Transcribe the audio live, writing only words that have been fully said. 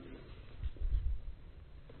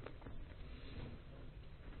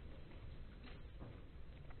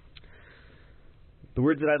The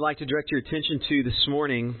words that I'd like to direct your attention to this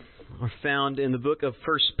morning are found in the book of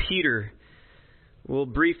 1 Peter. We'll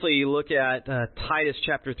briefly look at Titus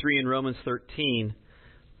chapter 3 and Romans 13,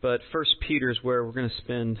 but 1 Peter is where we're going to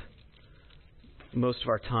spend most of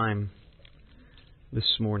our time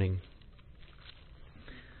this morning.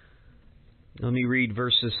 Let me read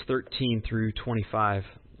verses 13 through 25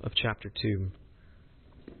 of chapter 2.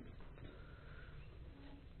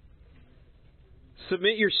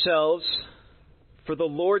 Submit yourselves, for the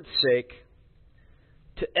Lord's sake,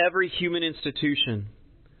 to every human institution,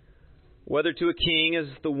 whether to a king as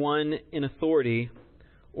the one in authority,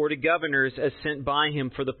 or to governors as sent by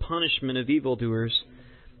him for the punishment of evildoers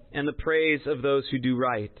and the praise of those who do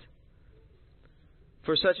right.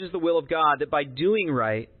 For such is the will of God, that by doing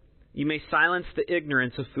right you may silence the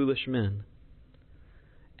ignorance of foolish men.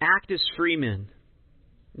 Act as free men.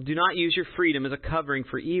 Do not use your freedom as a covering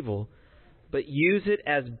for evil, but use it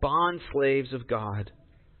as bond slaves of God.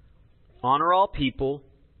 Honor all people,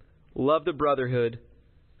 love the brotherhood,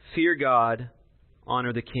 fear God,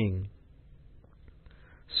 honor the king.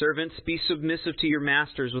 Servants, be submissive to your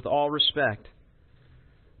masters with all respect,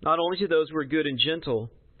 not only to those who are good and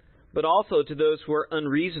gentle, but also to those who are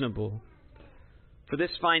unreasonable. For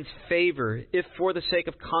this finds favor if, for the sake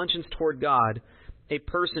of conscience toward God, a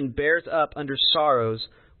person bears up under sorrows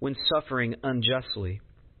when suffering unjustly.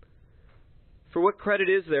 For what credit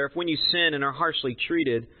is there if when you sin and are harshly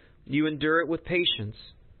treated, you endure it with patience?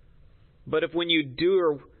 But if when you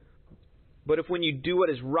do what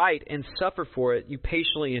is right and suffer for it, you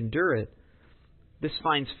patiently endure it, this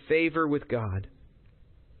finds favor with God.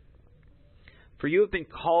 For you have been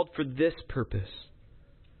called for this purpose,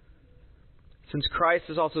 since Christ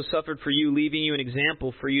has also suffered for you, leaving you an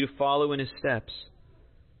example for you to follow in his steps,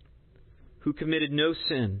 who committed no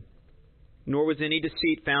sin, nor was any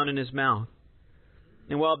deceit found in his mouth.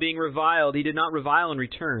 And while being reviled, he did not revile in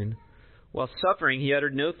return. While suffering, he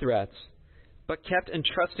uttered no threats, but kept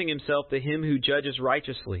entrusting himself to him who judges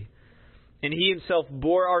righteously. And he himself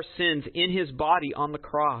bore our sins in his body on the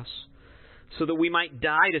cross, so that we might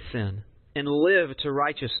die to sin and live to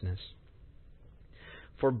righteousness.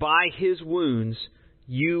 For by his wounds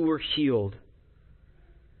you were healed.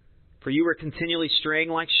 For you were continually straying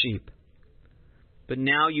like sheep, but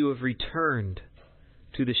now you have returned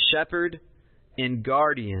to the shepherd and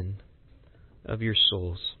guardian of your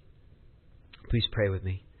souls. Please pray with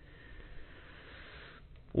me.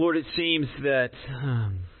 Lord, it seems that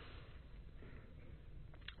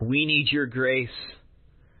we need your grace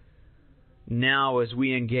now as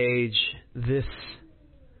we engage this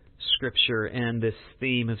Scripture and this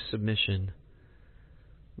theme of submission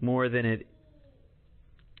more than at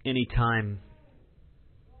any time,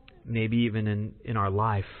 maybe even in our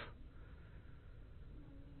life.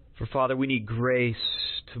 For Father, we need grace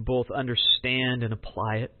to both understand and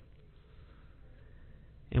apply it.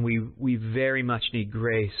 And we very much need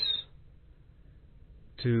grace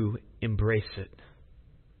to embrace it.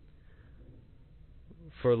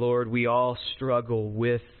 For Lord, we all struggle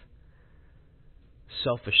with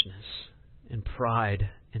selfishness and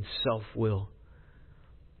pride and self-will.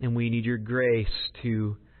 And we need your grace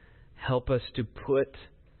to help us to put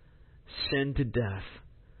sin to death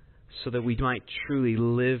so that we might truly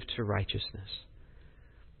live to righteousness.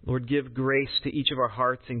 Lord, give grace to each of our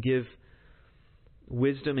hearts and give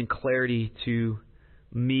wisdom and clarity to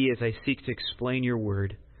me as I seek to explain your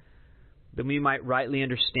word, that we might rightly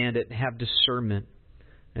understand it and have discernment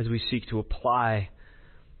as we seek to apply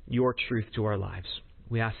your truth to our lives.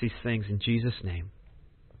 We ask these things in Jesus' name.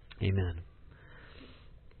 Amen.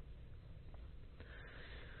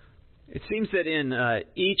 It seems that in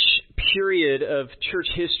each period of church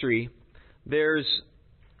history, there's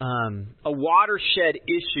a watershed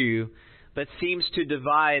issue that seems to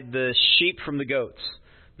divide the sheep from the goats.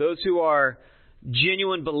 Those who are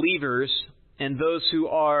genuine believers and those who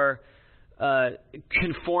are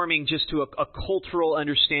conforming just to a cultural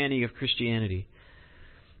understanding of Christianity.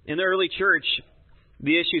 In the early church,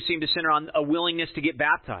 the issue seemed to center on a willingness to get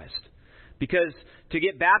baptized. Because to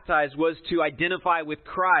get baptized was to identify with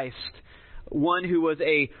Christ, one who was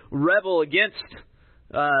a rebel against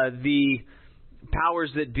the powers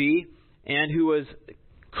that be and who was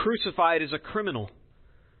crucified as a criminal.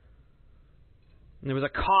 And there was a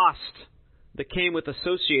cost that came with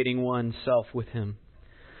associating oneself with him.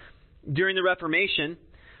 During the Reformation,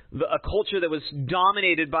 a culture that was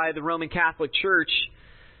dominated by the Roman Catholic Church,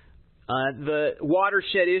 the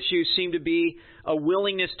watershed issue seemed to be a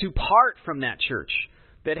willingness to part from that church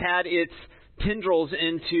that had its tendrils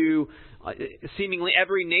into seemingly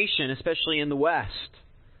every nation, especially in the West,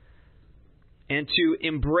 and to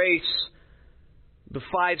embrace the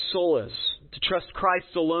five solas, to trust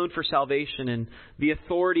Christ alone for salvation and the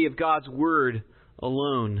authority of God's Word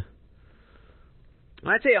alone.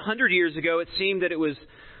 And I'd say 100 years ago, it seemed that it was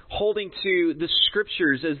holding to the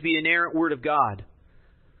Scriptures as the inerrant Word of God.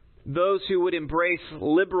 Those who would embrace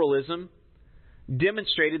liberalism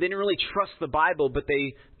demonstrated they didn't really trust the Bible, but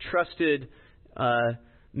they trusted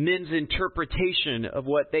men's interpretation of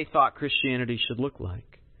what they thought Christianity should look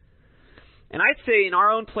like. And I'd say in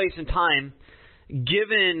our own place and time,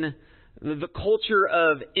 given the culture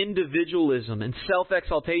of individualism and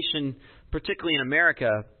self-exaltation, particularly in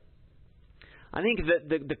America, I think that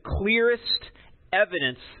the clearest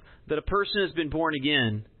evidence that a person has been born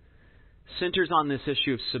again centers on this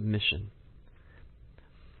issue of submission.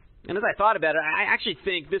 And as I thought about it, I actually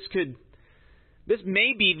think this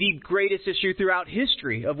may be the greatest issue throughout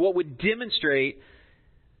history of what would demonstrate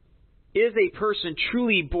is a person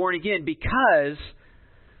truly born again, because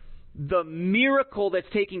the miracle that's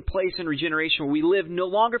taking place in regeneration, where we live no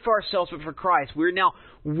longer for ourselves but for Christ, we're now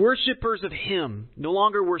worshipers of Him, no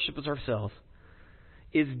longer worshipers ourselves,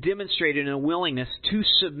 is demonstrated in a willingness to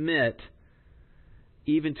submit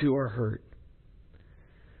even to our hurt.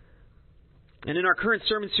 And in our current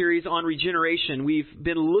sermon series on regeneration, we've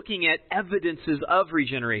been looking at evidences of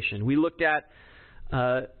regeneration. We looked at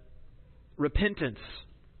repentance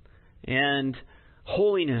and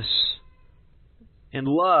holiness and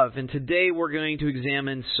love. And today we're going to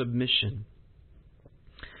examine submission.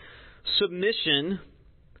 Submission,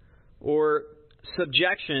 or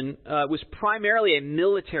subjection, was primarily a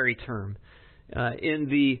military term in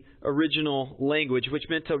the original language, which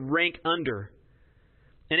meant to rank under.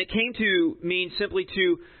 And it came to mean simply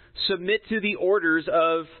to submit to the orders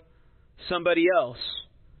of somebody else.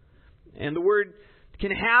 And the word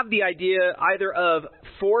can have the idea either of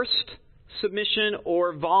forced submission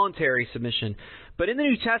or voluntary submission. But in the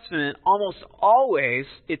New Testament, almost always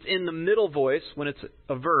it's in the middle voice when it's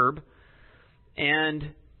a verb,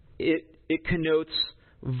 and it connotes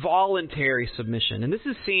voluntary submission. And this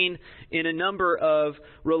is seen in a number of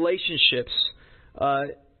relationships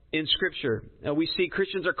in Scripture. We see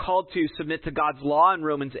Christians are called to submit to God's law in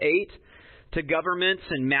Romans 8, to governments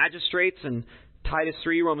and magistrates in Titus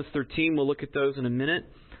 3, Romans 13. We'll look at those in a minute.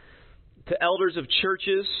 To elders of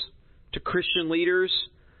churches, to Christian leaders,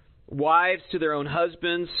 wives to their own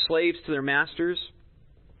husbands, slaves to their masters.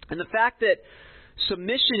 And the fact that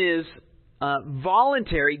submission is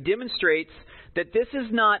voluntary demonstrates that this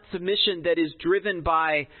is not submission that is driven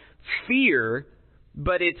by fear,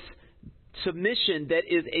 but it's submission that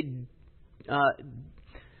is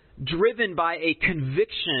driven by a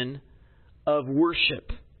conviction of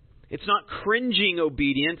worship. It's not cringing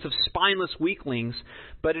obedience of spineless weaklings,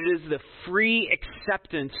 but it is the free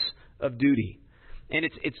acceptance of duty. And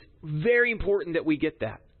it's very important that we get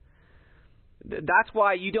that. That's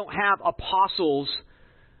why you don't have apostles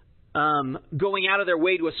going out of their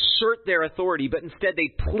way to assert their authority, but instead they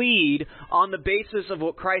plead on the basis of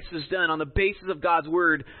what Christ has done, on the basis of God's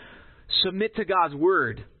Word. Submit to God's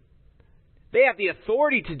Word. They have the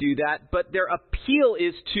authority to do that, but their appeal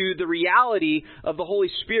is to the reality of the Holy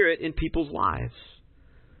Spirit in people's lives.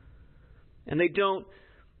 And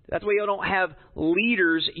that's why you don't have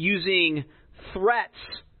leaders using threats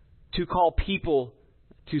to call people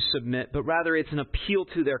to submit, but rather it's an appeal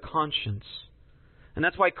to their conscience. And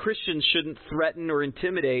that's why Christians shouldn't threaten or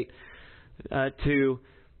intimidate to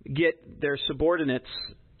get their subordinates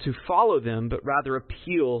to follow them, but rather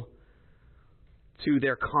appeal to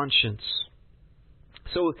their conscience.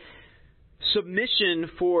 So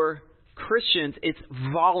submission for Christians, it's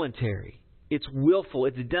voluntary. It's willful.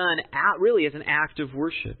 It's done really as an act of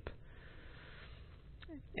worship.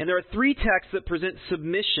 And there are three texts that present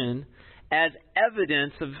submission as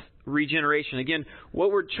evidence of regeneration. Again,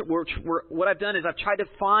 what I've done is I've tried to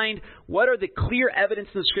find what are the clear evidence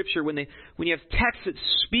in the Scripture when you have texts that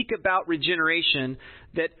speak about regeneration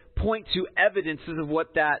that point to evidences of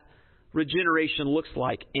what that regeneration looks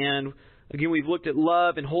like. And again, we've looked at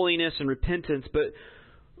love and holiness and repentance, but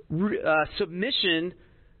submission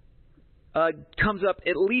comes up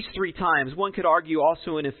at least three times. One could argue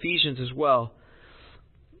also in Ephesians as well.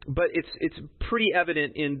 But it's pretty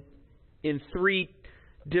evident in three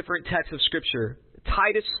different texts of Scripture.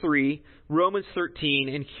 Titus 3, Romans 13,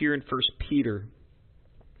 and here in 1 Peter.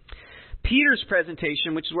 Peter's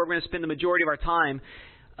presentation, which is where we're going to spend the majority of our time,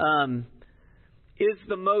 is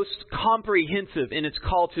the most comprehensive in its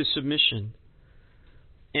call to submission.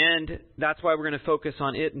 And that's why we're going to focus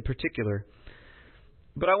on it in particular.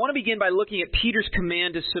 But I want to begin by looking at Peter's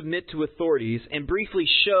command to submit to authorities and briefly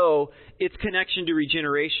show its connection to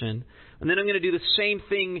regeneration. And then I'm going to do the same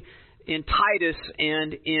thing in Titus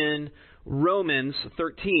and in Romans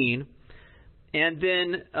 13. and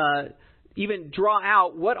then even draw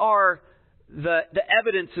out what are the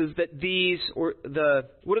evidences that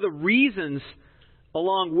what are the reasons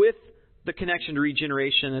along with the connection to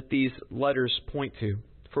regeneration that these letters point to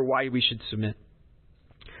for why we should submit.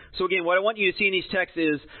 So again, what I want you to see in these texts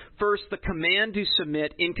is, first, the command to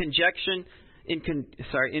submit in connection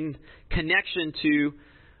to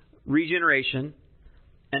regeneration,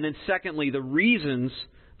 and then secondly, the reasons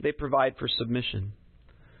they provide for submission.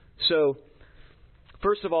 So,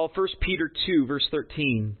 first of all, 1 Peter 2, verse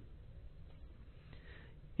 13.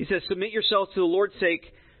 He says, "Submit yourselves to the Lord's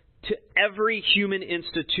sake to every human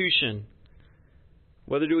institution,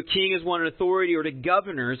 whether to a king as one in authority or to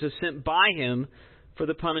governors as sent by him for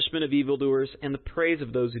the punishment of evildoers and the praise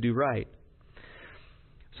of those who do right."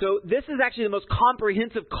 So this is actually the most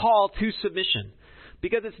comprehensive call to submission,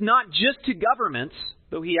 because it's not just to governments,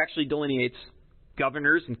 though he actually delineates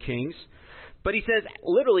governors and kings, but he says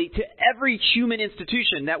literally to every human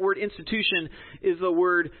institution. That word institution is the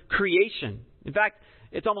word creation. In fact,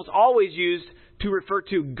 it's almost always used to refer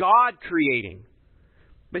to God creating.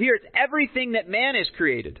 But here it's everything that man has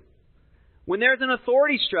created. When there's an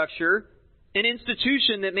authority structure, an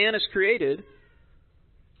institution that man has created,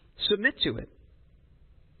 submit to it,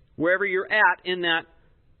 wherever you're at in that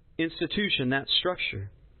institution, that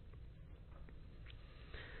structure.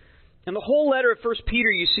 And the whole letter of 1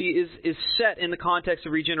 Peter, you see, is set in the context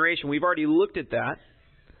of regeneration. We've already looked at that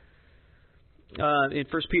in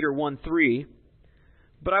 1 Peter 1:3.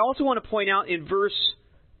 But I also want to point out in verse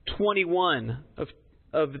 21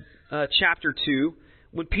 of chapter 2,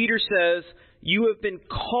 when Peter says, "You have been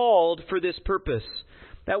called for this purpose."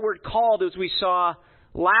 That word "called," as we saw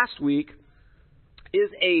last week,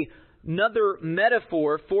 is another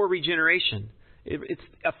metaphor for regeneration. It's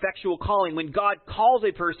effectual calling. When God calls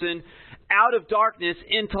a person out of darkness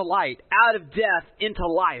into light, out of death into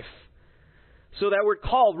life. So that word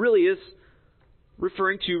 "called" really is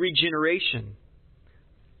referring to regeneration.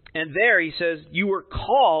 And there he says, you were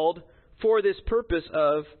called for this purpose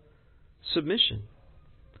of submission.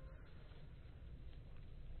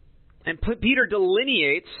 And Peter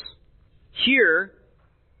delineates here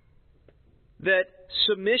that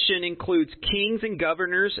submission includes kings and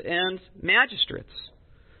governors and magistrates.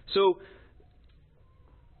 So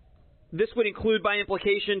this would include, by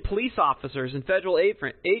implication, police officers and federal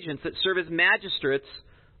agents that serve as magistrates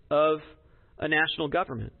of a national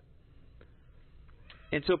government.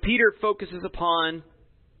 And so Peter focuses upon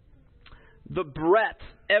the breadth,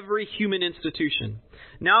 every human institution.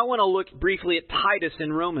 Now I want to look briefly at Titus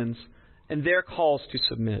and Romans and their calls to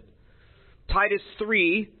submit. Titus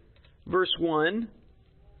 3, verse 1,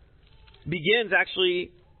 begins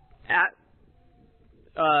actually at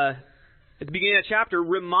the beginning of the chapter,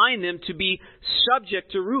 remind them to be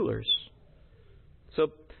subject to rulers.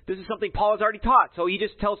 So this is something Paul has already taught. So he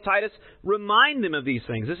just tells Titus, remind them of these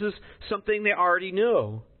things. This is something they already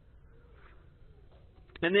know.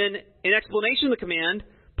 And then in explanation of the command,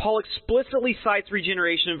 Paul explicitly cites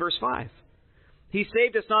regeneration in verse 5. He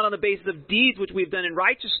saved us not on the basis of deeds which we've done in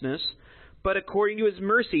righteousness, but according to His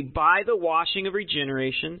mercy, by the washing of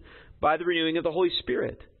regeneration, by the renewing of the Holy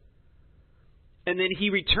Spirit. And then he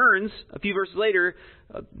returns a few verses later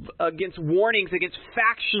against warnings against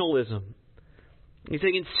factionalism. He's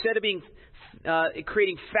saying instead of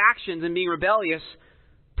creating factions and being rebellious,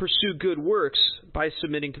 pursue good works by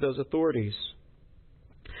submitting to those authorities.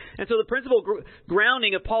 And so the principal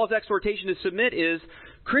grounding of Paul's exhortation to submit is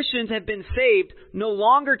Christians have been saved no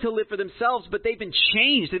longer to live for themselves, but they've been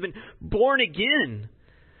changed. They've been born again.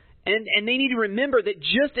 And they need to remember that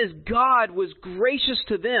just as God was gracious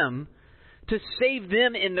to them to save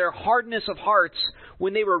them in their hardness of hearts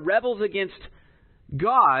when they were rebels against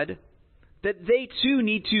God, that they too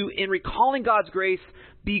need to, in recalling God's grace,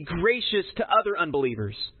 be gracious to other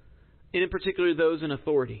unbelievers, and in particular those in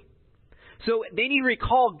authority. So they need to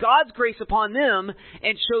recall God's grace upon them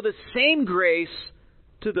and show the same grace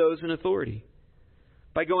to those in authority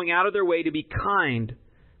by going out of their way to be kind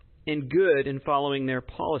and good in following their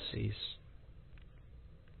policies.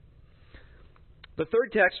 The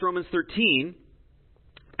third text, Romans 13,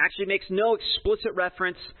 actually makes no explicit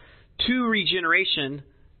reference to regeneration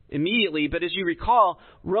immediately, but as you recall,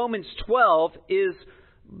 Romans 12 is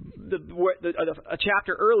a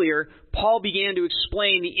chapter earlier. Paul began to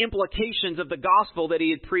explain the implications of the gospel that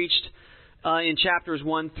he had preached in chapters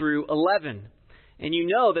 1 through 11. And you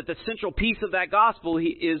know that the central piece of that gospel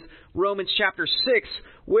is Romans chapter 6,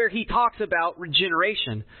 where he talks about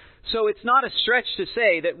regeneration. So it's not a stretch to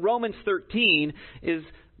say that Romans 13 is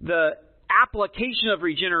the application of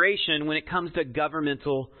regeneration when it comes to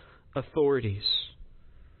governmental authorities.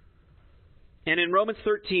 And in Romans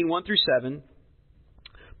 13, 1 through 7,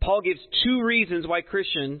 Paul gives two reasons why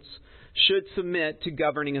Christians should submit to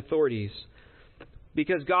governing authorities.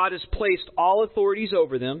 Because God has placed all authorities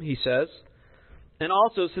over them, he says. And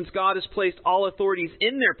also, since God has placed all authorities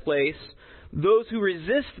in their place, those who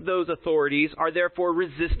resist those authorities are therefore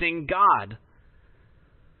resisting God.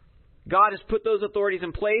 God has put those authorities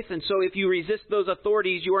in place, and so if you resist those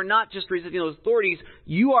authorities, you are not just resisting those authorities,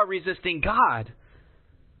 you are resisting God,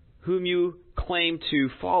 whom you claim to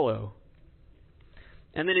follow.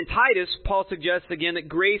 And then in Titus, Paul suggests again that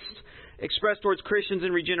grace expressed towards Christians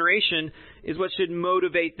in regeneration is what should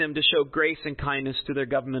motivate them to show grace and kindness to their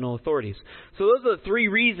governmental authorities. So those are the three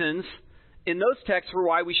reasons in those texts for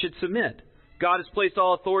why we should submit. God has placed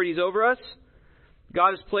all authorities over us.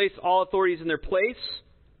 God has placed all authorities in their place.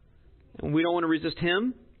 And we don't want to resist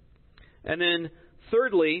Him. And then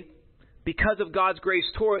thirdly, because of God's grace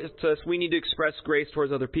towards us, we need to express grace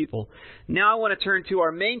towards other people. Now I want to turn to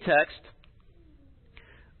our main text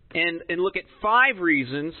and look at 5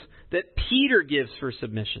 reasons that Peter gives for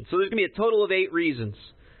submission. So there's going to be a total of 8 reasons.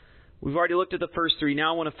 We've already looked at the first 3.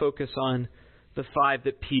 Now I want to focus on the 5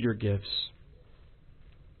 that Peter gives.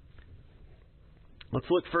 Let's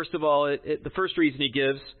look first of all at the first reason he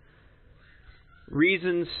gives.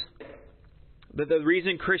 Reasons that the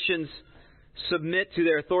reason Christians submit to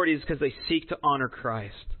their authorities is because they seek to honor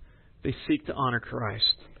Christ. They seek to honor Christ.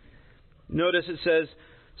 Notice it says,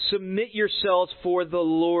 submit yourselves for the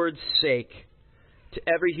Lord's sake to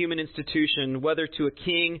every human institution, whether to a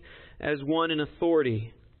king as one in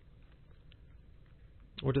authority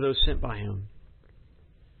or to those sent by him.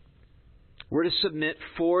 We're to submit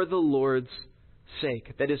for the Lord's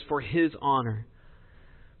sake. That is, for His honor.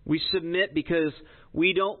 We submit because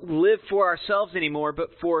we don't live for ourselves anymore, but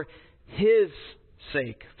for His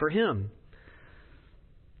sake, for Him.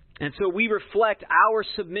 And so we reflect our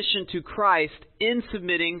submission to Christ in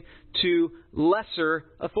submitting to lesser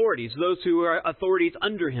authorities, those who are authorities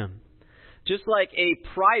under Him. Just like a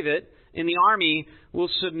private in the Army will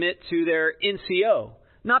submit to their NCO.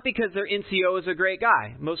 Not because their NCO is a great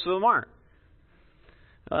guy. Most of them aren't.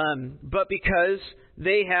 But because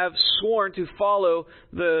they have sworn to follow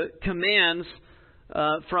the commands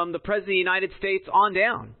from the President of the United States on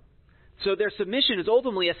down. So their submission is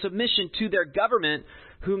ultimately a submission to their government,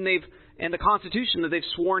 and the Constitution that they've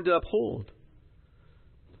sworn to uphold.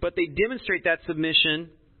 But they demonstrate that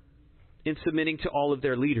submission in submitting to all of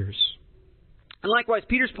their leaders. And likewise,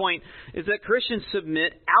 Peter's point is that Christians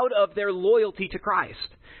submit out of their loyalty to Christ.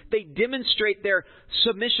 They demonstrate their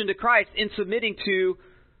submission to Christ in submitting to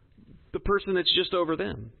the person that's just over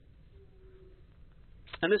them.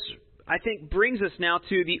 And this, I think, brings us now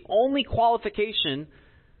to the only qualification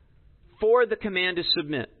for the command to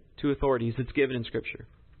submit to authorities that's given in Scripture.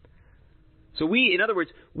 So in other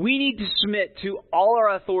words, we need to submit to all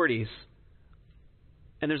our authorities.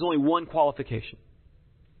 And there's only one qualification.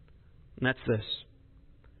 And that's this.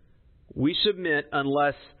 We submit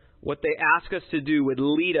unless what they ask us to do would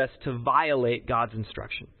lead us to violate God's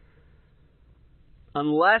instruction.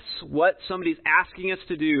 Unless what somebody's asking us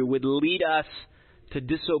to do would lead us to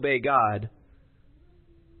disobey God,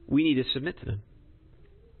 we need to submit to them.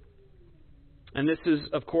 And this is,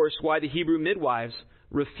 of course, why the Hebrew midwives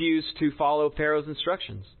refused to follow Pharaoh's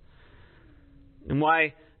instructions. And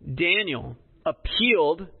why Daniel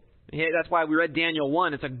appealed. That's why we read Daniel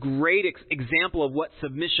 1. It's a great example of what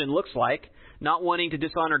submission looks like. Not wanting to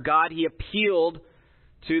dishonor God, he appealed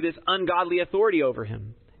to this ungodly authority over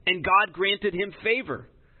him. And God granted him favor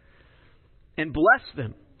and blessed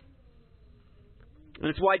them. And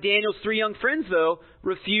it's why Daniel's 3 young friends, though,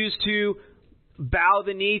 refused to bow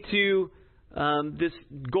the knee to this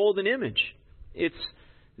golden image. It's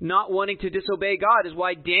not wanting to disobey God is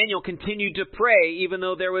why Daniel continued to pray, even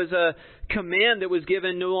though there was a command that was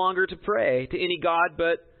given no longer to pray to any god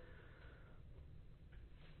but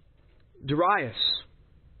Darius.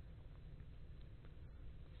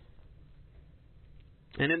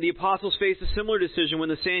 And then the apostles faced a similar decision when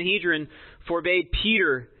the Sanhedrin forbade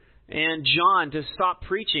Peter and John to stop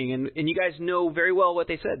preaching. And you guys know very well what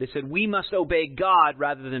they said. They said, we must obey God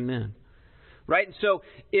rather than men. Right? And so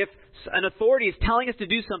if an authority is telling us to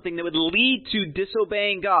do something that would lead to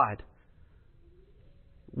disobeying God,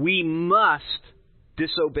 we must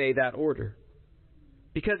disobey that order.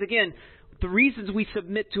 Because again, the reasons we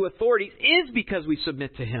submit to authorities is because we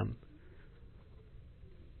submit to Him.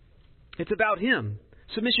 It's about Him.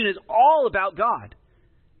 Submission is all about God.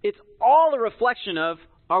 It's all a reflection of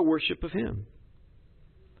our worship of Him.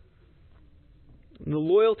 And the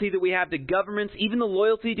loyalty that we have to governments, even the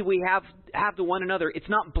loyalty that we have to one another, it's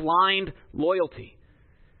not blind loyalty.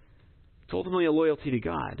 It's ultimately a loyalty to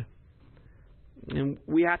God. And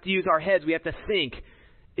we have to use our heads. We have to think,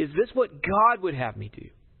 Is this what God would have me do?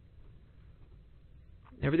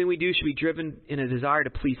 Everything we do should be driven in a desire to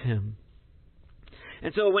please Him.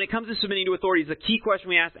 And so when it comes to submitting to authorities, the key question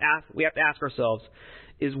we have to ask ourselves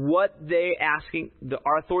is what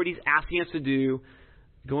our authorities asking us to do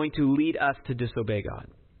going to lead us to disobey God?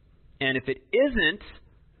 And if it isn't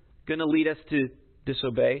going to lead us to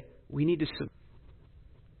disobey, we need to submit.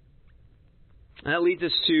 And that leads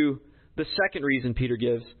us to the second reason Peter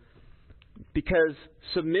gives, because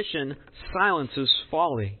submission silences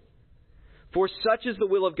folly. For such is the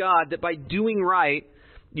will of God, that by doing right,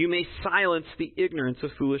 you may silence the ignorance of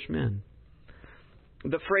foolish men.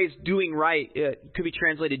 The phrase doing right could be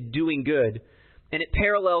translated doing good. And it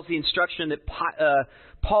parallels the instruction that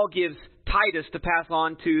Paul gives Titus to pass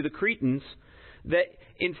on to the Cretans, that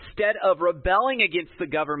instead of rebelling against the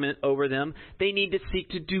government over them, they need to seek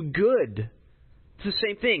to do good. It's the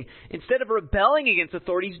same thing. Instead of rebelling against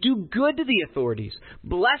authorities, do good to the authorities.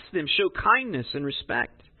 Bless them, show kindness and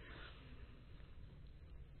respect.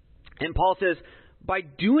 And Paul says, by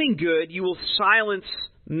doing good, you will silence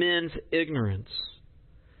men's ignorance.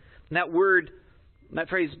 And that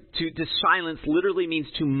phrase, to silence, literally means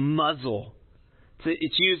to muzzle.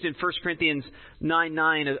 It's used in 1 Corinthians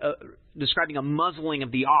 9:9, describing a muzzling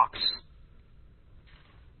of the ox.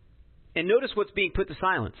 And notice what's being put to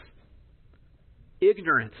silence.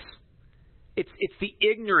 Ignorance. It's the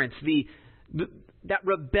ignorance, that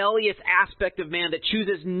rebellious aspect of man that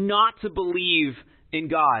chooses not to believe in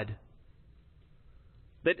God,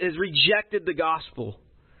 that has rejected the gospel.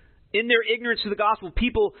 In their ignorance to the gospel,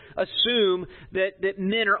 people assume that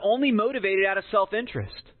men are only motivated out of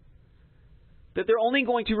self-interest. That they're only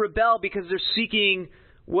going to rebel because they're seeking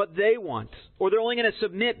what they want. Or they're only going to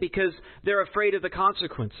submit because they're afraid of the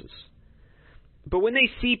consequences. But when they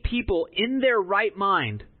see people in their right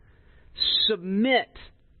mind submit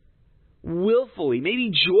willfully,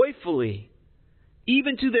 maybe joyfully,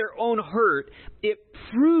 even to their own hurt, it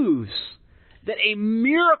proves that a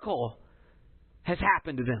miracle has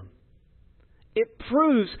happened to them. It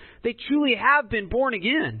proves they truly have been born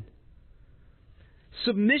again.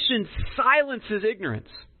 Submission silences ignorance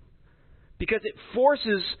because it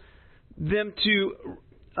forces them to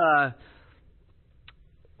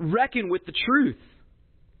reckon with the truth.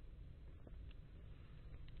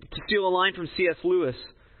 To steal a line from C.S. Lewis,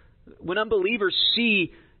 when unbelievers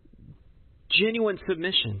see genuine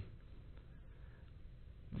submission,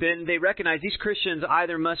 then they recognize these Christians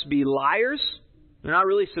either must be liars, they're not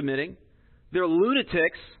really submitting, they're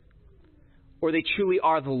lunatics, or they truly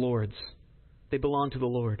are the Lord's. They belong to the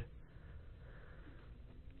Lord.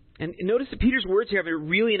 And notice that Peter's words here have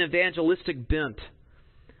really an evangelistic bent.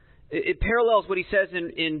 It parallels what he says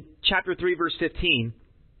in chapter 3, verse 15,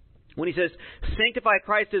 when he says, sanctify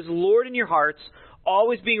Christ as Lord in your hearts,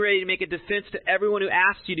 always being ready to make a defense to everyone who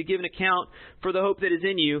asks you to give an account for the hope that is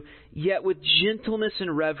in you, yet with gentleness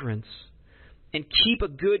and reverence. And keep a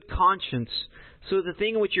good conscience, so that the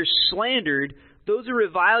thing in which you're slandered, those who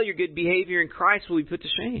revile your good behavior in Christ will be put to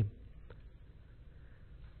shame.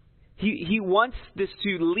 He wants this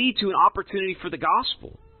to lead to an opportunity for the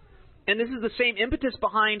gospel. And this is the same impetus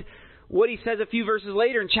behind what he says a few verses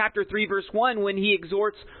later in chapter 3, verse 1, when he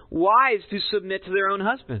exhorts wives to submit to their own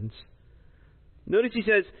husbands. Notice he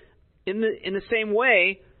says, in the same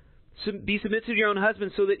way, be submissive to your own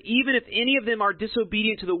husbands, so that even if any of them are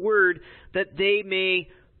disobedient to the word, that they may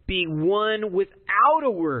be won without a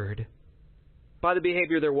word by the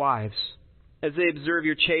behavior of their wives, as they observe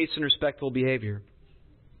your chaste and respectful behavior.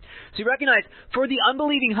 So you recognize, for the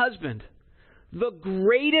unbelieving husband, the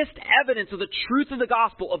greatest evidence of the truth of the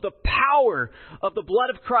gospel, of the power of the blood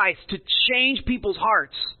of Christ to change people's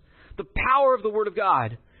hearts, the power of the Word of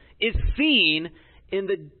God, is seen in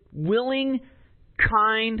the willing,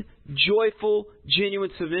 kind, joyful,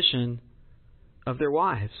 genuine submission of their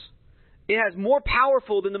wives. It has more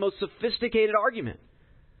powerful than the most sophisticated argument.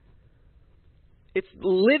 It's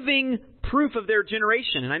living proof of their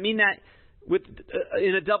generation. And I mean that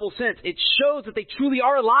in a double sense. It shows that they truly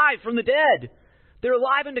are alive from the dead. They're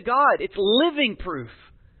alive unto God. It's living proof.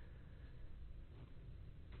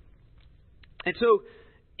 And so,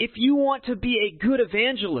 if you want to be a good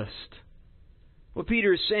evangelist, what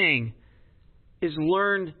Peter is saying is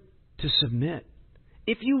learn to submit.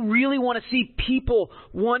 If you really want to see people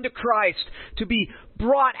won to Christ, to be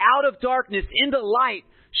brought out of darkness into light,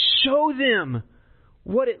 show them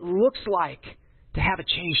what it looks like to have a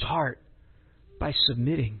changed heart by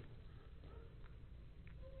submitting.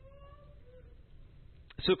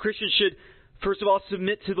 So Christians should, first of all,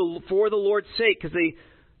 submit for the Lord's sake because they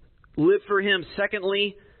live for Him.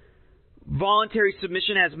 Secondly, voluntary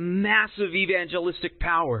submission has massive evangelistic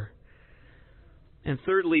power. And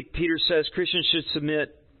thirdly, Peter says Christians should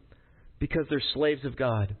submit because they're slaves of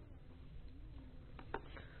God.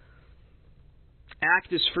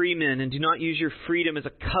 Act as free men and do not use your freedom as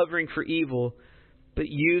a covering for evil, but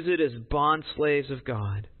use it as bond slaves of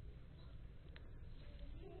God.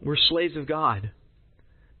 We're slaves of God.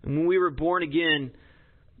 And when we were born again,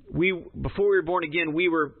 before we were born again, we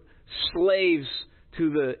were slaves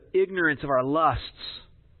to the ignorance of our lusts.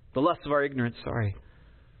 The lusts of our ignorance,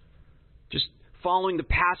 Just following the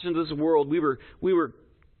passions of this world. We were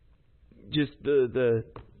just under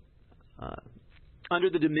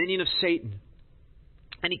the dominion of Satan.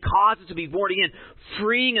 And He caused us to be born again,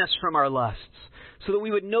 freeing us from our lusts, so that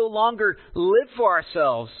we would no longer live for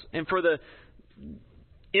ourselves and for the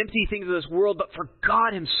empty things of this world, but for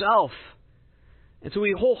God Himself. And so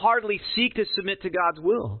we wholeheartedly seek to submit to God's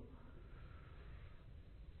will.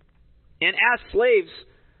 And as slaves,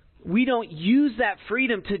 we don't use that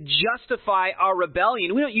freedom to justify our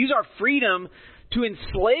rebellion. We don't use our freedom to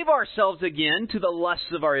enslave ourselves again to the lusts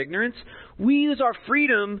of our ignorance. We use our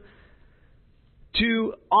freedom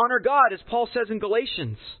to honor God, as Paul says in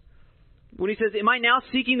Galatians, when he says, am I now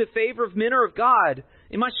seeking the favor of men or of God?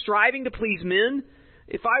 Am I striving to please men?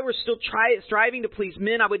 If I were still striving to please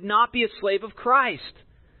men, I would not be a slave of Christ.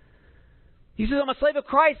 He says, I'm a slave of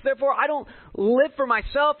Christ, therefore I don't live for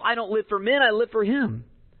myself, I don't live for men, I live for Him.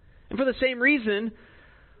 And for the same reason,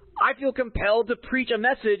 I feel compelled to preach a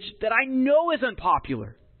message that I know is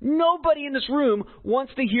unpopular. Nobody in this room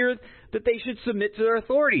wants to hear that they should submit to their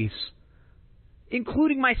authorities,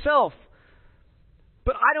 including myself.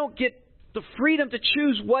 But I don't get the freedom to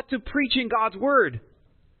choose what to preach in God's Word.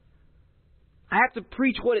 I have to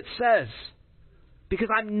preach what it says, because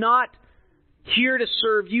I'm not here to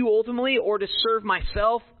serve you ultimately or to serve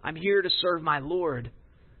myself. I'm here to serve my Lord.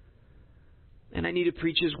 And I need to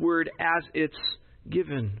preach His Word as it's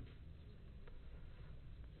given.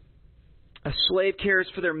 A slave cares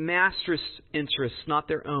for their master's interests, not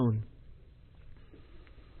their own.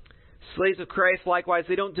 Slaves of Christ, likewise,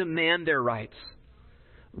 they don't demand their rights.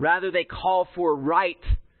 Rather, they call for right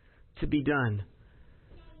to be done.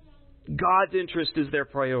 God's interest is their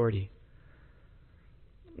priority.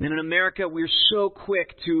 And in America, we're so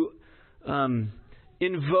quick to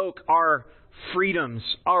invoke our freedoms,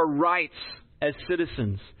 our rights as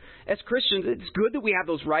citizens. As Christians, it's good that we have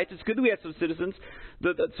those rights. It's good that we have some citizens,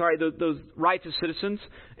 those rights as citizens,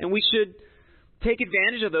 and we should take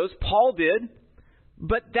advantage of those. Paul did,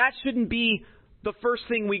 but that shouldn't be the first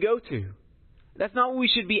thing we go to. That's not what we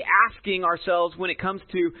should be asking ourselves when it comes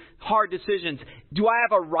to hard decisions. Do I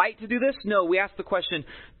have a right to do this? No, we ask the question,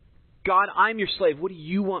 God, I'm your slave. What do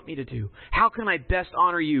you want me to do? How can I best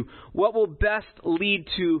honor you? What will best lead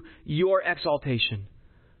to your exaltation?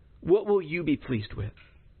 What will you be pleased with?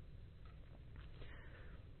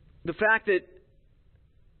 The fact that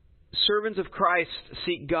servants of Christ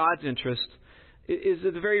seek God's interest is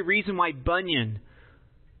the very reason why Bunyan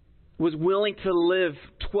was willing to live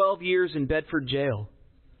 12 years in Bedford jail.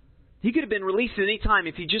 He could have been released at any time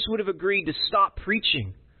if he just would have agreed to stop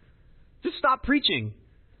preaching. Just stop preaching.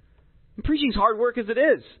 And preaching's hard work as it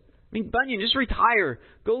is. I mean, Bunyan, just retire.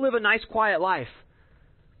 Go live a nice, quiet life.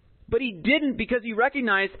 But he didn't, because he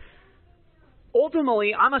recognized,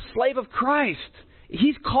 ultimately, I'm a slave of Christ.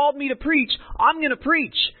 He's called me to preach. I'm going to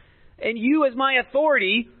preach. And you, as my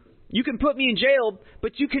authority, you can put me in jail,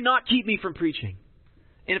 but you cannot keep me from preaching.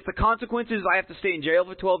 And if the consequence is I have to stay in jail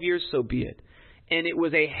for 12 years, so be it. And it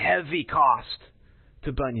was a heavy cost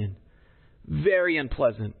to Bunyan. Very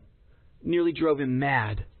unpleasant. Nearly drove him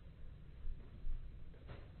mad.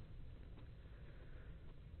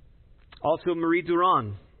 Also, Marie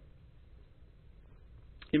Durand,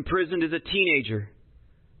 imprisoned as a teenager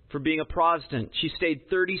for being a Protestant. She stayed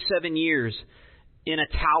 37 years in a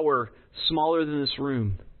tower smaller than this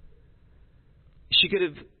room. She could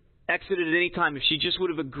have exited at any time if she just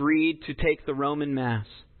would have agreed to take the Roman Mass.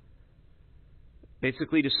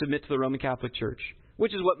 Basically to submit to the Roman Catholic Church,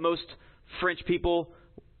 which is what most French people,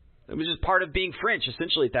 it was just part of being French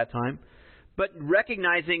essentially at that time. But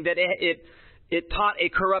recognizing that it taught a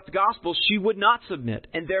corrupt gospel, she would not submit.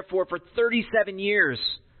 And therefore for 37 years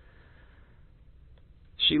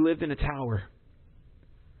she lived in a tower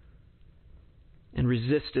and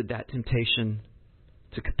resisted that temptation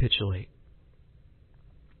to capitulate.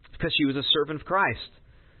 Because she was a servant of Christ.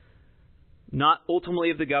 Not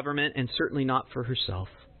ultimately of the government, and certainly not for herself.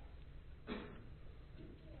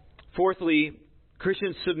 Fourthly,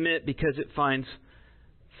 Christians submit because it finds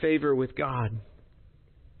favor with God.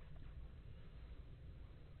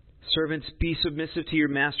 Servants, be submissive to your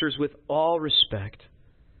masters with all respect.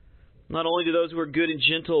 Not only to those who are good and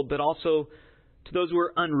gentle, but also to those who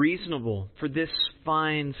are unreasonable. For this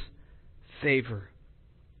finds favor.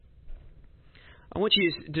 I want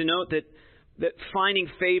you to note that finding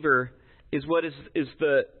favor is what is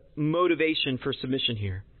the motivation for submission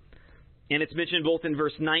here. And it's mentioned both in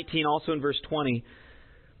verse 19, also in verse 20.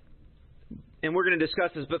 And we're going to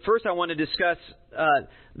discuss this. But first I want to discuss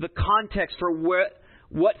the context for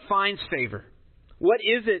what finds favor. What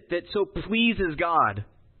is it that so pleases God?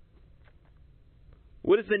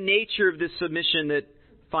 What is the nature of this submission that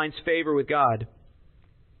finds favor with God?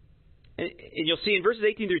 And you'll see in verses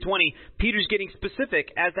 18 through 20, Peter's getting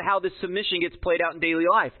specific as to how this submission gets played out in daily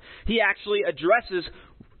life. He actually addresses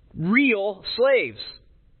real slaves.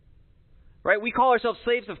 Right? We call ourselves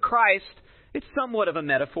slaves of Christ. It's somewhat of a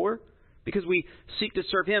metaphor because we seek to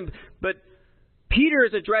serve Him. But Peter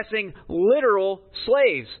is addressing literal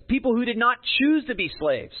slaves, people who did not choose to be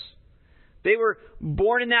slaves. They were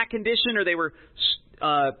born in that condition, or they were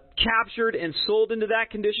captured and sold into that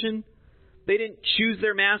condition. They didn't choose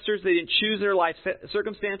their masters. They didn't choose their life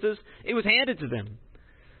circumstances. It was handed to them.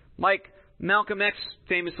 Like Malcolm X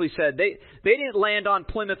famously said, they didn't land on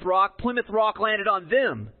Plymouth Rock. Plymouth Rock landed on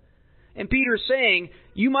them. And Peter's saying,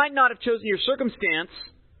 you might not have chosen your circumstance,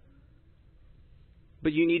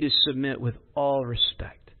 but you need to submit with all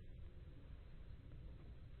respect,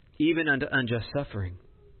 even unto unjust suffering.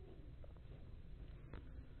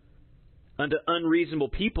 Unto unreasonable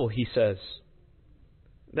people, he says.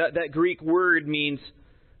 That Greek word means,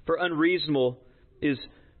 for unreasonable, is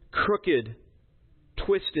crooked,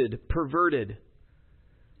 twisted, perverted.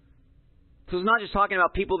 So it's not just talking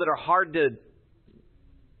about people that are hard to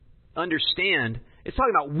understand. It's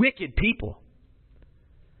talking about wicked people.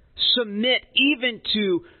 Submit even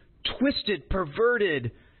to twisted,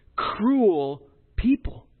 perverted, cruel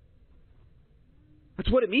people. That's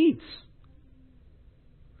what it means.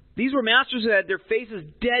 These were masters who had their faces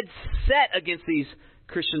dead set against these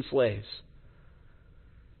Christian slaves.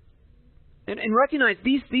 And recognize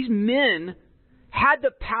these men had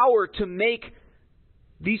the power to make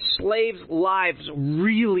these slaves' lives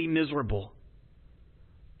really miserable.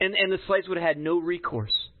 And the slaves would have had no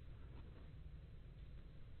recourse.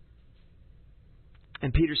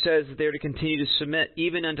 And Peter says that they're to continue to submit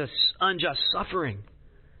even unto unjust suffering.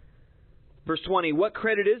 Verse 20, what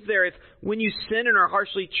credit is there if when you sin and are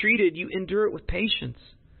harshly treated, you endure it with patience?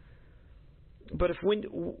 But if when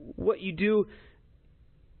what you do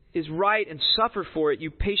is right and suffer for it, you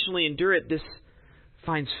patiently endure it, this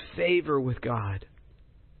finds favor with God.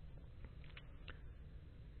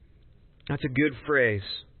 That's a good phrase.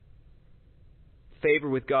 Favor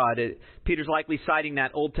with God. Peter's likely citing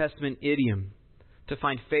that Old Testament idiom to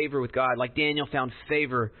find favor with God, like Daniel found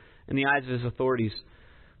favor in the eyes of his authorities.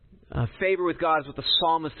 Favor with God is what the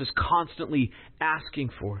psalmist is constantly asking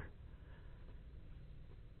for.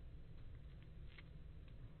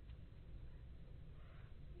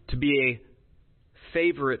 To be a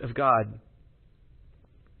favorite of God.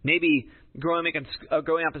 Maybe growing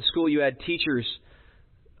up in school, you had teachers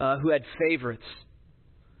who had favorites.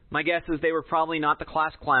 My guess is they were probably not the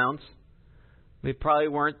class clowns. They probably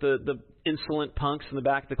weren't the insolent punks in the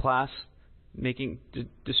back of the class making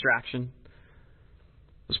distraction.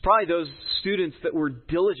 It was probably those students that were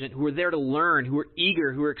diligent, who were there to learn, who were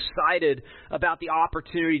eager, who were excited about the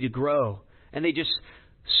opportunity to grow. And they just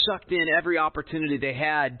sucked in every opportunity they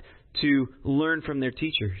had to learn from their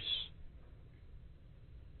teachers.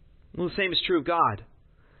 Well, the same is true of God.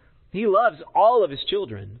 He loves all of His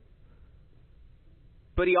children,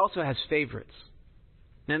 but He also has favorites.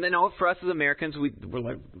 And then for us as Americans, we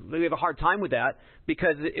have a hard time with that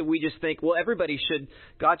because we just think, well,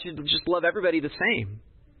 God should just love everybody the same.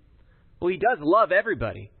 Well, He does love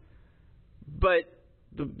everybody. But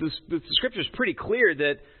the Scripture is pretty clear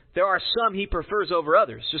that there are some He prefers over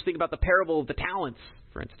others. Just think about the parable of the talents,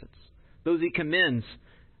 for instance. Those He commends,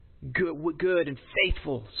 good and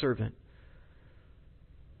faithful servant.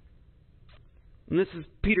 And this is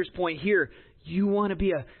Peter's point here. You want to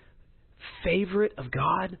be a favorite of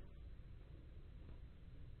God?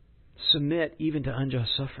 Submit even to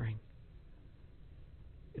unjust suffering.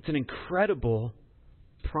 It's an incredible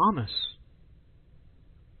promise.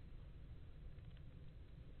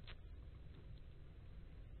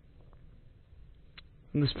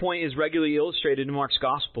 And this point is regularly illustrated in Mark's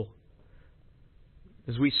Gospel.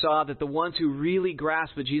 As we saw that the ones who really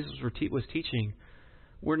grasped what Jesus was teaching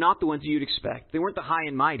were not the ones you'd expect. They weren't the high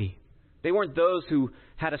and mighty. They weren't those who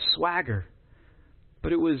had a swagger.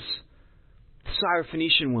 But it was the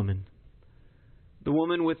Syrophoenician woman. The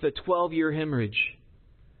woman with the 12-year hemorrhage.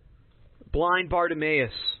 Blind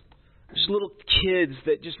Bartimaeus. Just little kids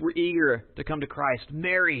that just were eager to come to Christ.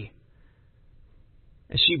 Mary,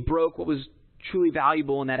 as she broke what was truly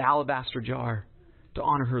valuable in that alabaster jar. to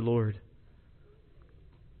honor her Lord.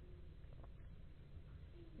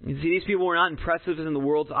 You see, these people were not impressive in the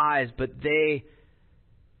world's eyes, but they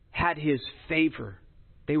had His favor.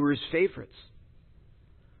 They were His favorites.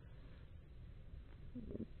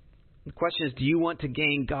 The question is, do you want to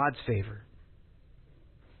gain God's favor?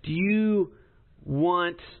 Do you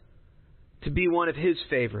want to be one of His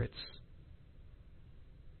favorites?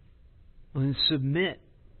 Well, then submit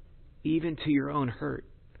even to your own hurt.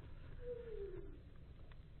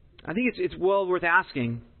 I think it's well worth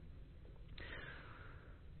asking.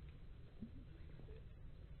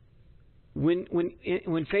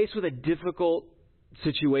 When faced with a difficult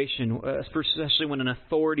situation, especially when an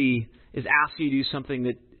authority is asking you to do something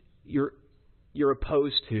that you're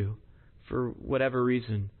opposed to for whatever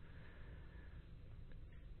reason,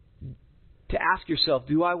 to ask yourself,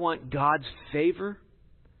 do I want God's favor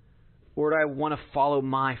or do I want to follow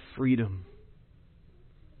my freedom?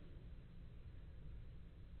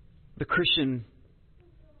 The Christian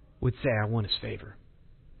would say, I want His favor.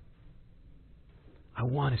 I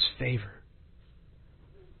want His favor.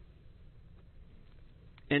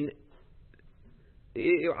 And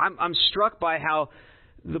I'm struck by how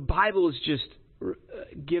the Bible is just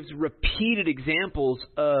gives repeated examples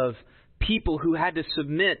of people who had to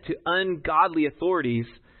submit to ungodly authorities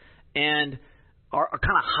and are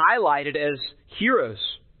kind of highlighted as heroes.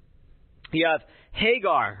 You have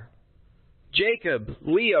Hagar, Jacob,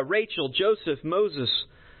 Leah, Rachel, Joseph, Moses,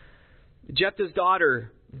 Jephthah's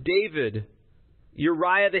daughter, David,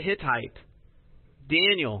 Uriah the Hittite,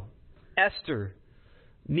 Daniel, Esther,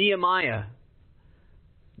 Nehemiah,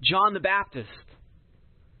 John the Baptist,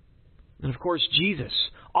 and of course Jesus.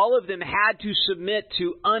 All of them had to submit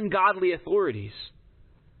to ungodly authorities.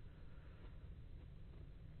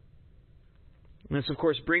 And this, of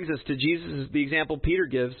course, brings us to Jesus, the example Peter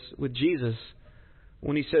gives with Jesus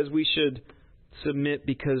when he says we should submit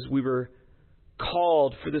because we were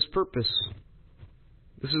called for this purpose.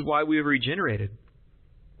 This is why we were regenerated.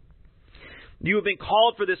 You have been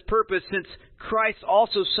called for this purpose since Christ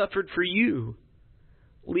also suffered for you,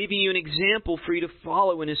 leaving you an example for you to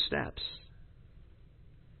follow in His steps.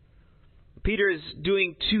 Peter is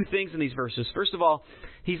doing two things in these verses. First of all,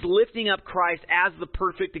 he's lifting up Christ as the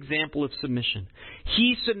perfect example of submission.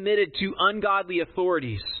 He submitted to ungodly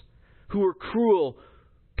authorities who were cruel,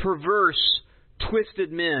 perverse,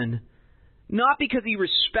 twisted men, not because he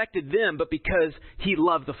respected them, but because he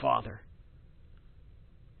loved the Father.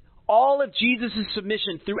 All of Jesus'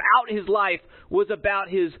 submission throughout His life was about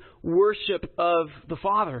His worship of the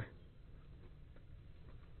Father.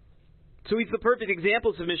 So He's the perfect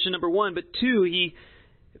example of submission, number one. But two,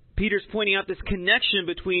 Peter's pointing out this connection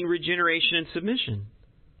between regeneration and submission.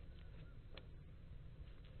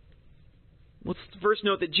 Let's first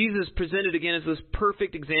note that Jesus is presented again as this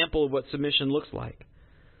perfect example of what submission looks like.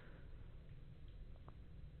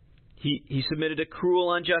 He submitted to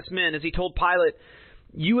cruel, unjust men. As He told Pilate,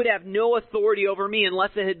 you would have no authority over me unless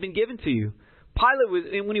it had been given to you.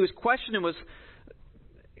 Pilate, when he was questioned,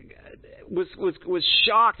 was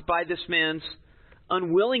shocked by this man's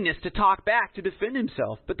unwillingness to talk back, to defend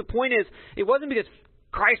himself. But the point is, it wasn't because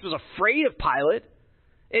Christ was afraid of Pilate.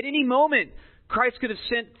 At any moment, Christ could have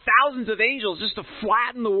sent thousands of angels just to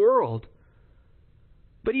flatten the world.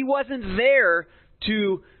 But He wasn't there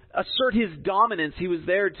to assert His dominance. He was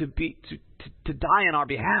there to die on our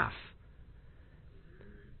behalf.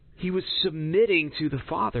 He was submitting to the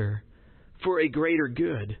Father for a greater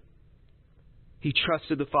good. He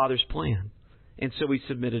trusted the Father's plan, and so He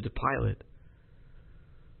submitted to Pilate.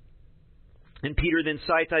 And Peter then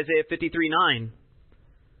cites Isaiah 53:9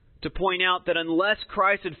 to point out that unless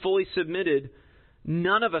Christ had fully submitted,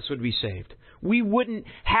 none of us would be saved. We wouldn't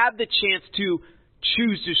have the chance to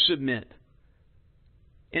choose to submit.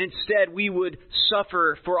 And instead, we would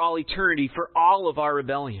suffer for all eternity, for all of our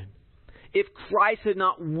rebellion. If Christ had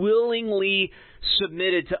not willingly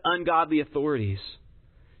submitted to ungodly authorities,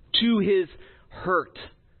 to His hurt,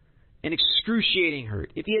 an excruciating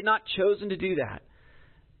hurt, if He had not chosen to do that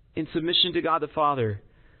in submission to God the Father,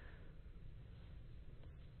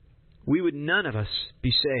 we would none of us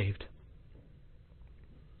be saved.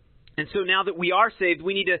 And so now that we are saved,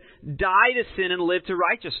 we need to die to sin and live to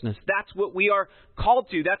righteousness. That's what we are called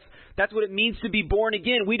to. That's what it means to be born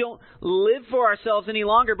again. We don't live for ourselves any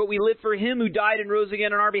longer, but we live for Him who died and rose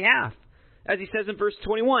again on our behalf. As He says in verse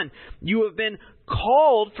 21, you have been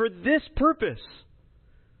called for this purpose.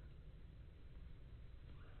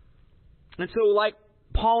 And so like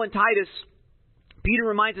Paul and Titus, Peter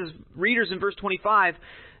reminds his readers in verse 25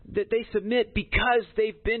 that they submit because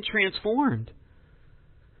they've been transformed.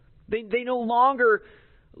 They no longer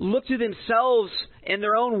look to themselves and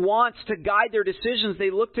their own wants to guide their decisions.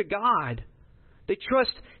 They look to God. They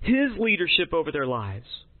trust His leadership over their lives.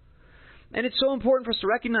 And it's so important for us to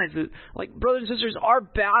recognize that, like, brothers and sisters, our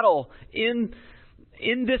battle in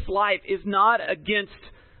this life is not against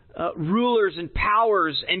rulers and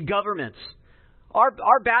powers and governments. Our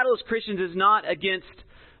battle as Christians is not against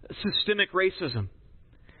systemic racism.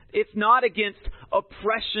 It's not against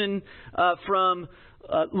oppression from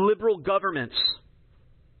liberal governments.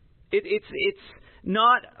 It's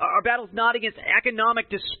not, our battle is not against economic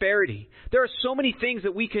disparity. There are so many things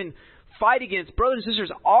that we can fight against. Brothers and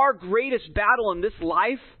sisters, our greatest battle in this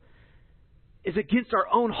life is against our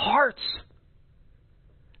own hearts.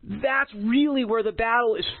 That's really where the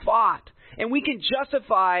battle is fought. And we can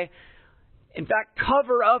justify, in fact,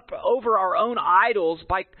 cover up over our own idols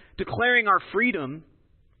by declaring our freedom,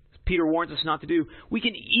 as Peter warns us not to do. We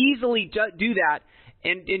can easily do that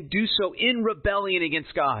and do so in rebellion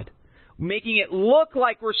against God, making it look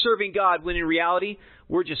like we're serving God when in reality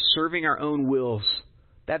we're just serving our own wills,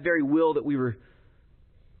 that very will that we were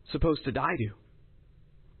supposed to die to.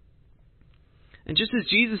 And just as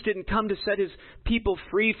Jesus didn't come to set His people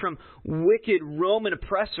free from wicked Roman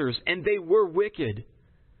oppressors, and they were wicked,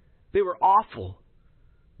 they were awful,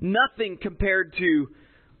 nothing compared to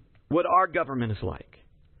what our government is like.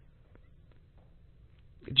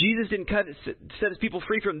 Jesus didn't set His people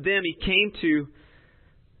free from them. He came to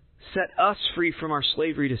set us free from our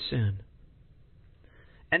slavery to sin.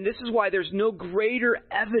 And this is why there's no greater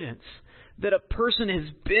evidence that a person has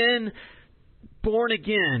been born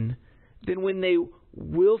again than when they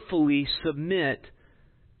willfully submit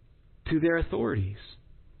to their authorities.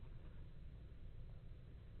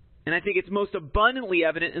 And I think it's most abundantly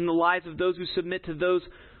evident in the lives of those who submit to those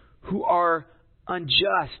who are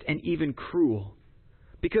unjust and even cruel.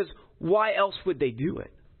 Because why else would they do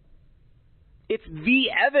it? It's the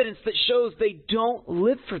evidence that shows they don't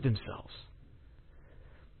live for themselves.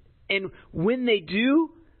 And when they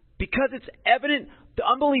do, because it's evident, the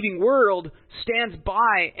unbelieving world stands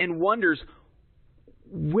by and wonders,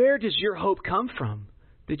 where does your hope come from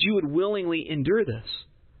that you would willingly endure this?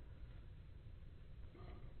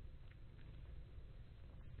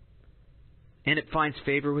 And it finds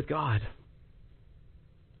favor with God.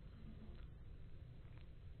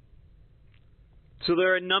 So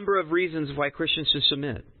there are a number of reasons why Christians should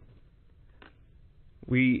submit.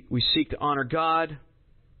 We seek to honor God.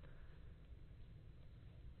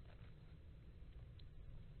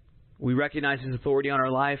 We recognize His authority on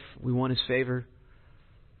our life. We want His favor.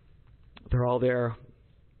 They're all there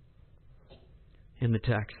in the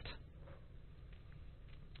text.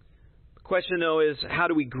 The question, though, is how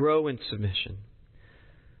do we grow in submission?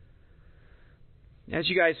 As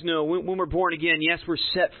you guys know, when we're born again, yes, we're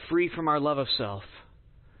set free from our love of self.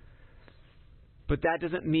 But that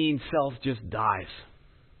doesn't mean self just dies.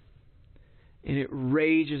 And it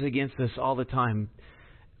rages against us all the time.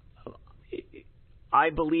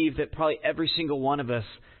 I believe that probably every single one of us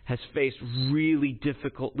has faced really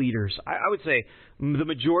difficult leaders. I would say the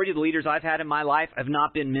majority of the leaders I've had in my life have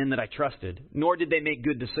not been men that I trusted, nor did they make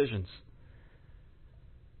good decisions.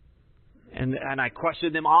 And I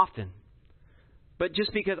questioned them often. But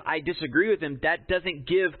just because I disagree with them, that doesn't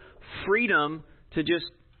give freedom to just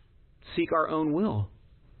seek our own will.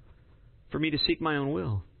 For me to seek my own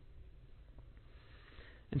will.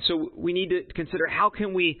 And so we need to consider, how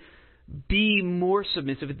can we be more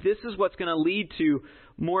submissive? If this is what's going to lead to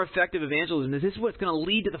more effective evangelism, if this is what's going to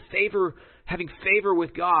lead to having favor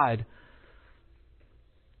with God,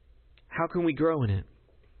 how can we grow in it?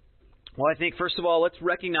 Well, I think, first of all, let's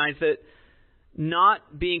recognize that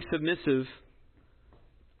not being submissive,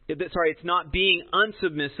 it's not being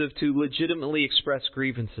unsubmissive to legitimately express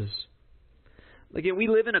grievances. Again, we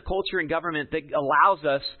live in a culture and government that allows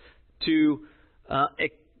us to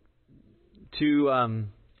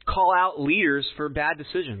call out leaders for bad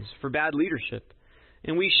decisions, for bad leadership.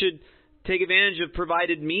 And we should take advantage of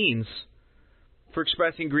provided means for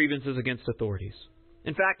expressing grievances against authorities.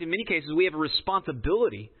 In fact, in many cases, we have a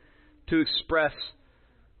responsibility to express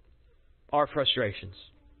our frustrations.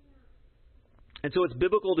 And so it's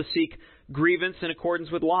biblical to seek grievance in accordance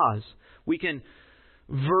with laws. We can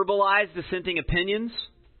verbalize dissenting opinions.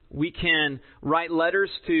 We can write letters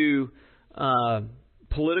to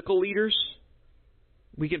political leaders.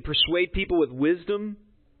 We can persuade people with wisdom.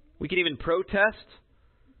 We can even protest,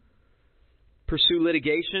 pursue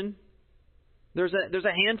litigation. There's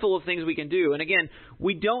a handful of things we can do. And again,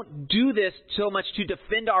 we don't do this so much to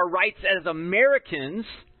defend our rights as Americans,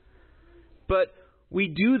 but we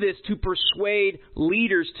do this to persuade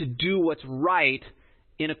leaders to do what's right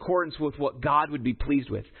in accordance with what God would be pleased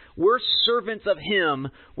with. We're servants of Him.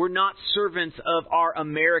 We're not servants of our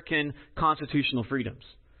American constitutional freedoms.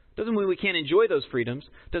 Doesn't mean we can't enjoy those freedoms.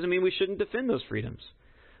 Doesn't mean we shouldn't defend those freedoms.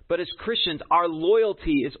 But as Christians, our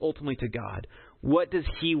loyalty is ultimately to God. What does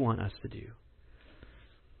He want us to do?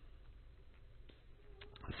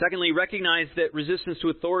 Secondly, recognize that resistance to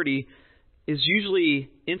authority is usually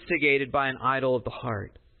instigated by an idol of the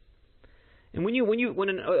heart. And when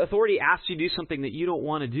an authority asks you to do something that you don't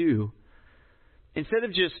want to do, instead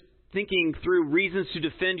of just thinking through reasons to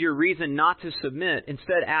defend your reason not to submit,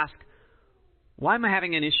 instead ask, why am I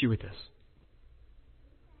having an issue with this?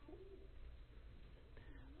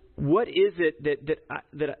 What is it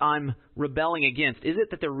that I'm rebelling against? Is it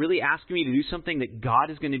that they're really asking me to do something that God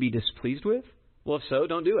is going to be displeased with? Well, if so,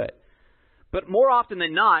 don't do it. But more often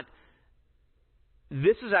than not,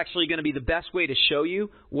 this is actually going to be the best way to show you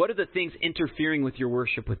what are the things interfering with your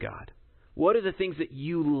worship with God. What are the things that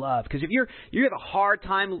you love? Because if you have a hard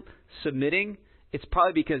time submitting, it's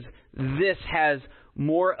probably because this has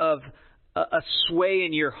more of a sway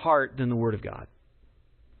in your heart than the Word of God.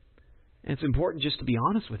 And it's important just to be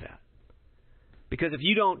honest with that. Because if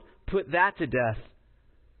you don't put that to death,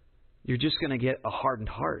 you're just going to get a hardened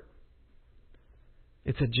heart.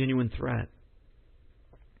 It's a genuine threat.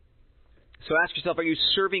 So ask yourself, are you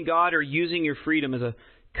serving God or using your freedom as a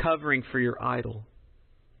covering for your idol?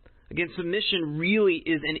 Again, submission really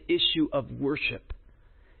is an issue of worship.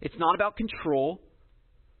 It's not about control.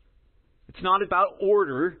 It's not about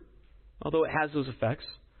order, although it has those effects.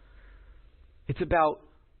 It's about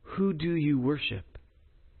who do you worship?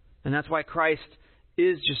 And that's why Christ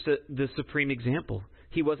is just the supreme example.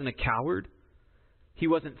 He wasn't a coward. He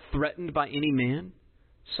wasn't threatened by any man.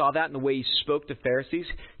 Saw that in the way He spoke to Pharisees.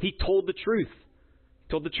 He told the truth.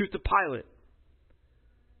 He told the truth to Pilate.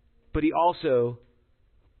 But He also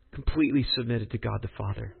completely submitted to God the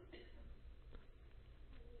Father.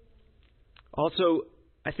 Also,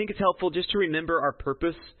 I think it's helpful just to remember our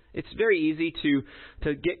purpose. It's very easy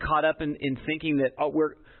to get caught up in thinking that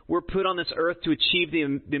we're put on this earth to achieve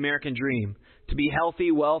the American dream. To be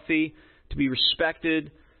healthy, wealthy, to be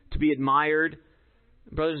respected, to be admired.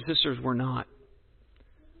 Brothers and sisters, we're not.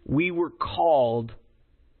 We were called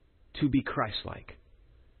to be Christ-like.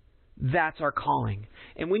 That's our calling.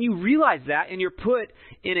 And when you realize that and you're put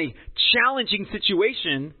in a challenging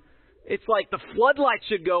situation, it's like the floodlights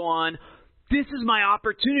should go on. This is my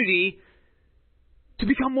opportunity to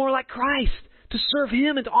become more like Christ, to serve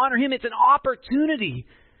Him and to honor Him. It's an opportunity.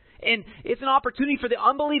 And it's an opportunity for the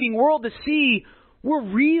unbelieving world to see we're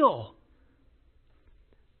real.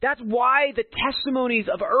 That's why the testimonies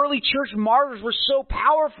of early church martyrs were so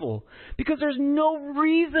powerful. Because there's no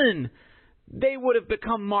reason they would have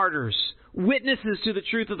become martyrs, witnesses to the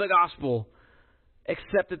truth of the gospel,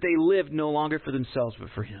 except that they lived no longer for themselves but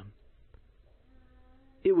for Him.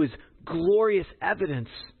 It was glorious evidence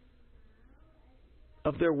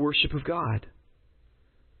of their worship of God.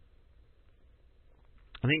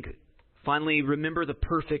 I think, finally, remember the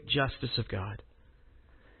perfect justice of God.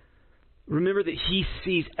 Remember that He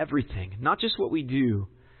sees everything, not just what we do,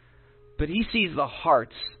 but He sees the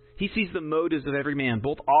hearts. He sees the motives of every man,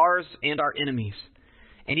 both ours and our enemies.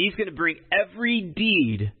 And He's going to bring every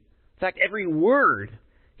deed, in fact, every word,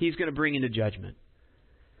 He's going to bring into judgment.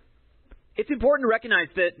 It's important to recognize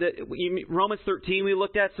that Romans 13 we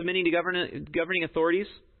looked at, submitting to governing authorities.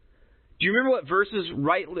 Do you remember what verses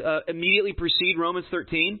immediately precede Romans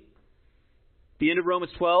 13? The end of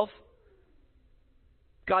Romans 12?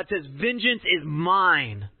 God says, vengeance is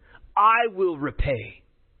mine. I will repay.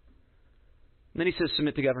 And then He says,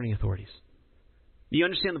 submit to governing authorities. You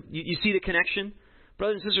understand? You see the connection?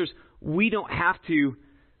 Brothers and sisters, we don't have to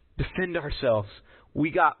defend ourselves.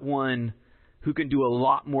 We got one who can do a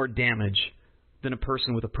lot more damage than a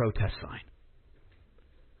person with a protest sign.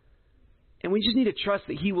 And we just need to trust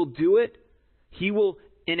that He will do it. He will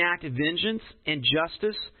enact vengeance and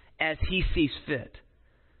justice as He sees fit.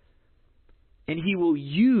 And He will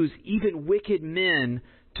use even wicked men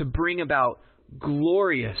to bring about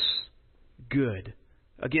glorious good.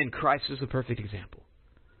 Again, Christ is the perfect example.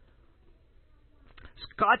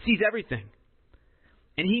 God sees everything.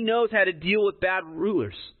 And He knows how to deal with bad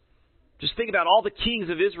rulers. Just think about all the kings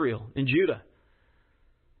of Israel and Judah.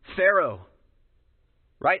 Pharaoh.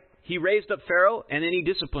 Right? He raised up Pharaoh and then He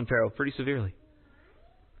disciplined Pharaoh pretty severely.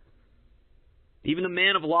 Even the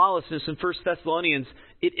man of lawlessness in 1 Thessalonians,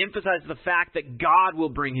 it emphasizes the fact that God will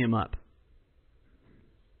bring him up.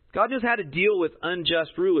 God knows how to deal with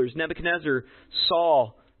unjust rulers. Nebuchadnezzar,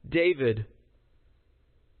 Saul, David.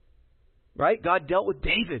 Right? God dealt with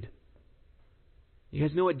David. You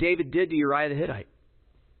guys know what David did to Uriah the Hittite.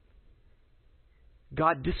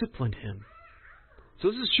 God disciplined him. So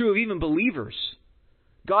this is true of even believers.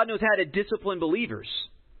 God knows how to discipline believers.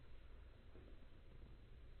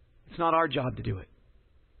 It's not our job to do it.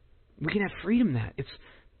 We can have freedom in that.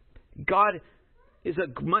 God is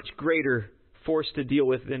a much greater force to deal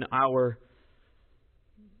with than our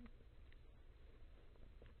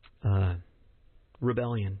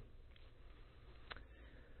rebellion.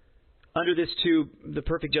 Under this too, the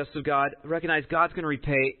perfect justice of God, recognize God's going to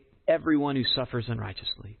repay everyone who suffers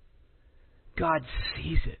unrighteously. God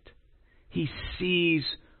sees it. He sees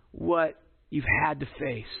what you've had to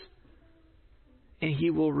face. And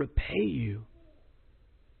He will repay you.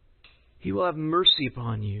 He will have mercy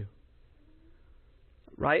upon you.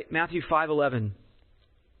 Right? Matthew 5:11.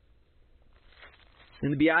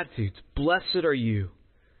 In the Beatitudes, blessed are you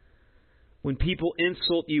when people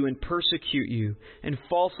insult you and persecute you and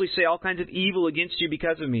falsely say all kinds of evil against you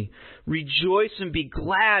because of me. Rejoice and be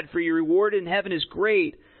glad, for your reward in heaven is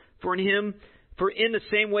great. For in the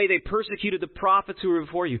same way they persecuted the prophets who were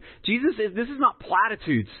before you. This is not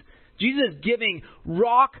platitudes. Jesus is giving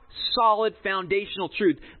rock solid foundational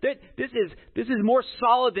truth. This is more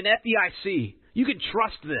solid than FDIC. You can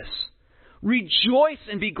trust this. Rejoice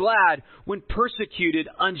and be glad when persecuted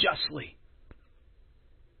unjustly.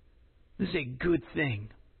 This is a good thing.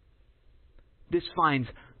 This finds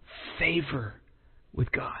favor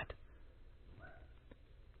with God.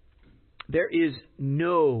 There is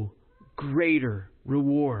no greater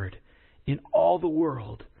reward in all the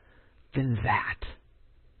world than that.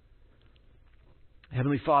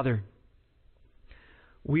 Heavenly Father,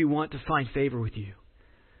 we want to find favor with you.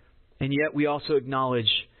 And yet we also acknowledge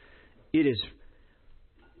it is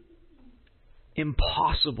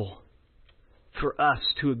impossible for us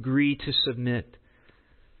to agree to submit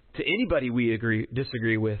to anybody we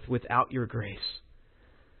disagree with without your grace.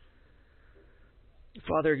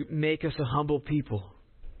 Father, make us a humble people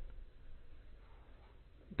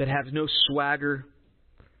that have no swagger,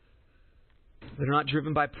 that are not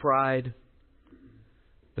driven by pride,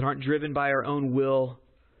 that aren't driven by our own will,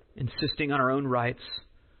 insisting on our own rights,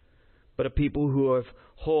 but a people who have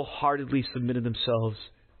wholeheartedly submitted themselves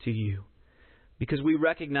to you. Because we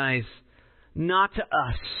recognize not to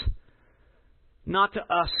us,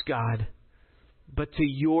 God, but to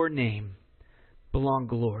your name belong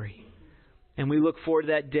glory. And we look forward to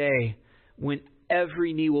that day when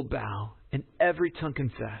every knee will bow and every tongue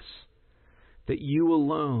confess that you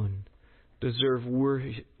alone deserve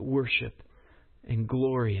worship and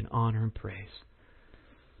glory and honor and praise.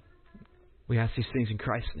 We ask these things in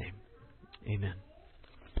Christ's name. Amen.